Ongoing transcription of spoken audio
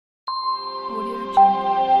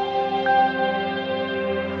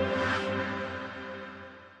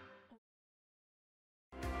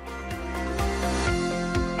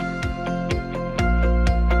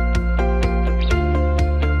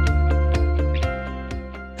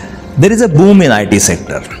there is a boom in IT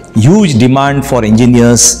sector, huge demand for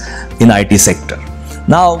engineers in IT sector.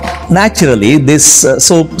 Now, naturally,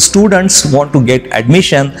 so students want to get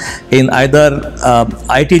admission in either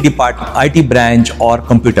IT branch or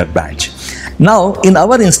computer branch. Now, in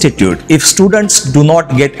our institute, if students do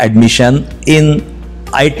not get admission in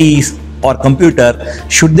IT or computer,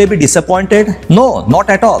 should they be disappointed? No, not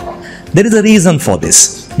at all. There is a reason for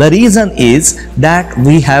this. The reason is that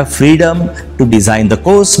we have freedom to design the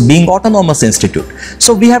course, being autonomous institute.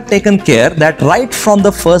 So we have taken care that right from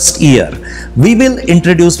the first year, we will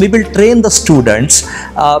train the students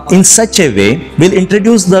in such a way, we'll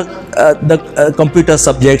introduce the computer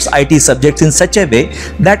subjects, IT subjects in such a way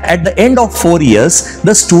that at the end of 4 years,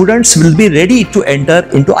 the students will be ready to enter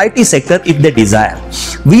into IT sector if they desire.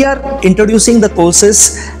 We are introducing the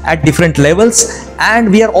courses at different levels,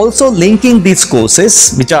 and we are also linking these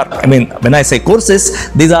courses, which are, when I say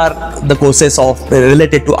courses, these are the courses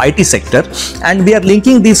related to IT sector, and we are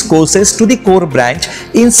linking these courses to the core branch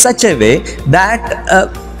in such a way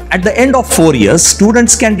that at the end of 4 years,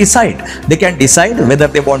 students can decide. They can decide whether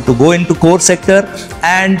they want to go into core sector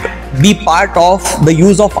and be part of the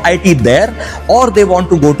use of IT there, or they want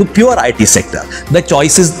to go to pure IT sector. The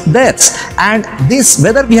choice is theirs. And this,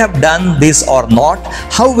 whether we have done this or not,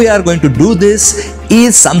 how we are going to do this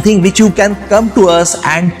is something which you can come to us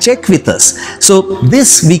and check with us. So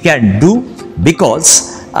this we can do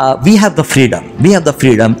because we have the freedom. We have the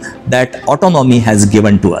freedom that autonomy has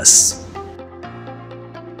given to us.